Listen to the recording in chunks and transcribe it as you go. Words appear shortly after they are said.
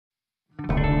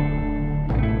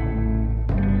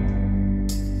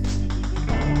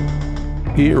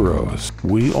Heroes,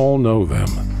 we all know them.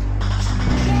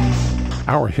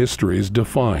 Our history is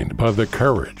defined by the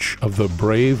courage of the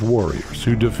brave warriors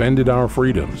who defended our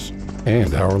freedoms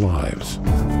and our lives.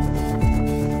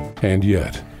 And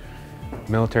yet,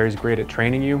 the military is great at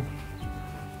training you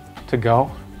to go,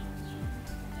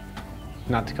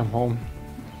 not to come home.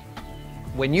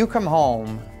 When you come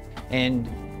home, and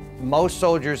most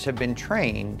soldiers have been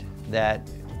trained that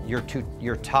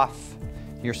you're tough,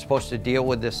 you're supposed to deal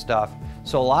with this stuff.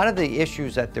 So a lot of the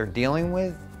issues that they're dealing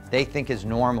with, they think is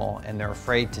normal, and they're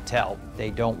afraid to tell.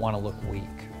 They don't want to look weak.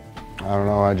 I don't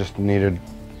know, I just needed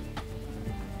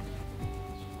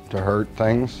to hurt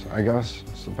things, I guess.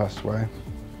 It's the best way.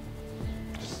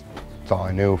 That's all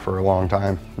I knew for a long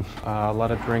time. A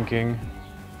lot of drinking,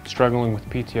 struggling with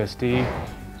PTSD,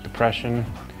 depression,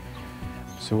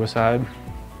 suicide.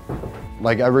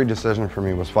 Like, every decision for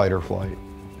me was fight or flight,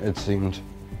 it seemed.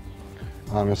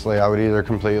 Honestly, I would either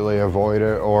completely avoid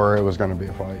it or it was going to be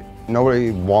a fight.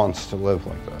 Nobody wants to live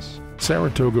like this.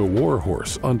 Saratoga War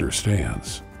Horse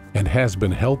understands and has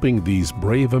been helping these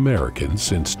brave Americans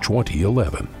since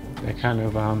 2011. They kind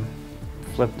of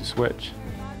flipped the switch.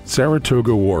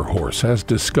 Saratoga War Horse has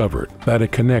discovered that a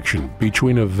connection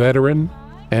between a veteran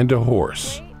and a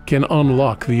horse can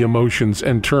unlock the emotions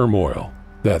and turmoil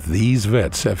that these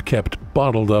vets have kept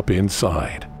bottled up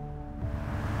inside.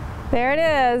 There it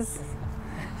is.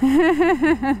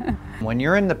 When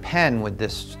you're in the pen with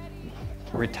this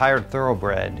retired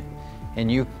thoroughbred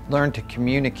and you learn to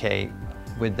communicate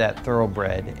with that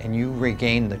thoroughbred and you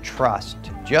regain the trust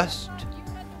just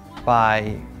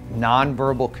by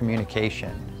nonverbal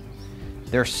communication,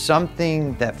 there's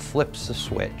something that flips the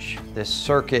switch, this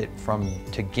circuit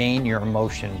to gain your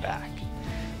emotion back.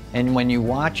 And when you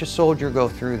watch a soldier go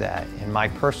through that, in my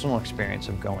personal experience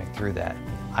of going through that,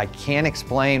 I can't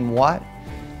explain what,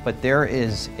 but there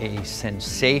is a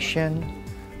sensation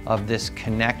of this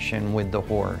connection with the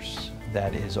horse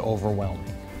that is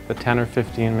overwhelming. The 10 or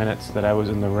 15 minutes that I was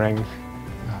in the ring,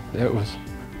 it was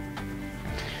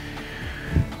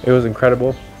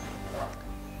incredible.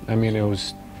 I mean, it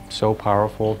was so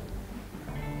powerful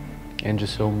and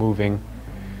just so moving.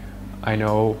 I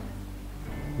know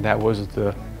that was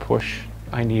the push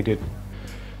I needed.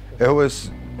 It was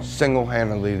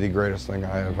single-handedly the greatest thing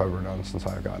I have ever done since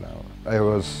I've gotten out.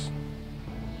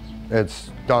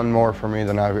 It's done more for me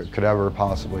than I could ever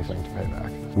possibly think to pay back.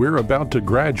 We're about to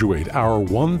graduate our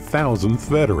 1,000th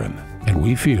veteran, and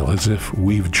we feel as if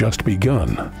we've just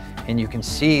begun. And you can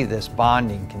see this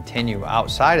bonding continue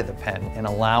outside of the pen and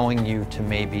allowing you to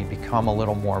maybe become a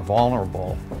little more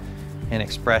vulnerable and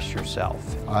express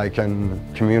yourself. I can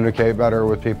communicate better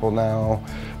with people now.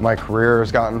 My career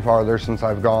has gotten farther since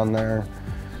I've gone there.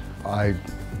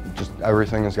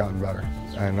 Everything has gotten better.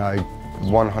 And I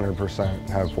 100%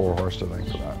 have War Horse to thank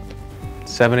for that.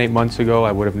 7, 8 months ago,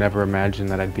 I would have never imagined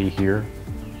that I'd be here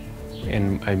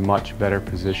in a much better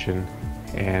position.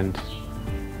 And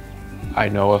I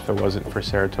know if it wasn't for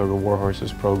Saratoga War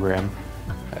Horse's program,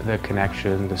 the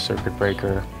connection, the circuit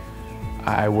breaker,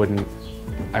 I wouldn't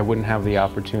have the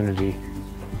opportunity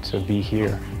to be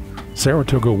here.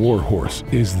 Saratoga War Horse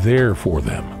is there for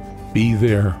them. Be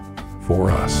there for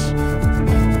us.